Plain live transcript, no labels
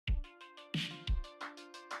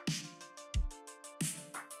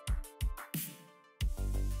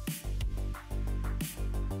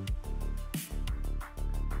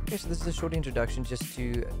Okay, so this is a short introduction just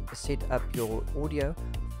to set up your audio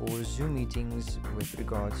for Zoom meetings with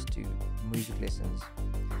regards to music lessons.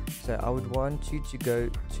 So I would want you to go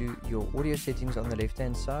to your audio settings on the left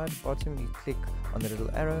hand side. Bottom, you click on the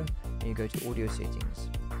little arrow and you go to audio settings.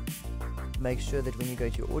 Make sure that when you go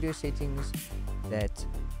to your audio settings that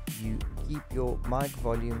you keep your mic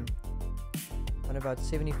volume on about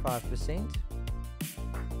 75%,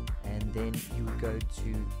 and then you would go to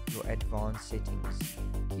your advanced settings.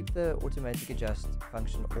 Keep the automatic adjust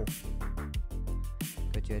function off.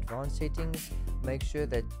 Go to advanced settings. Make sure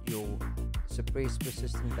that your suppress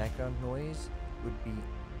persistent background noise would be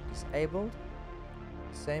disabled.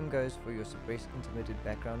 Same goes for your suppress intermittent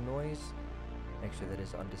background noise. Make sure that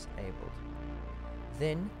it's on disabled.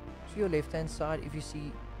 Then to your left hand side, if you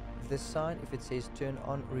see this sign, if it says turn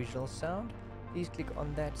on original sound, please click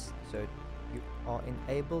on that so you are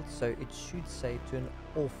enabled. So it should say turn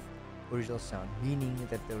off original sound, meaning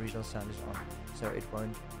that the original sound is on, so it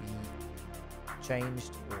won't be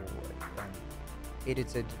changed or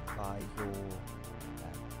edited by your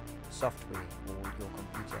software or your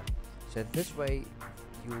computer. So this way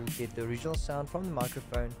you'll get the original sound from the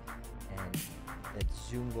microphone, and that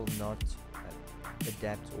Zoom will not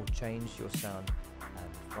adapt or change your sound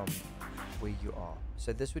from where you are.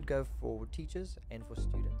 So this would go for teachers and for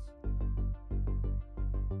students.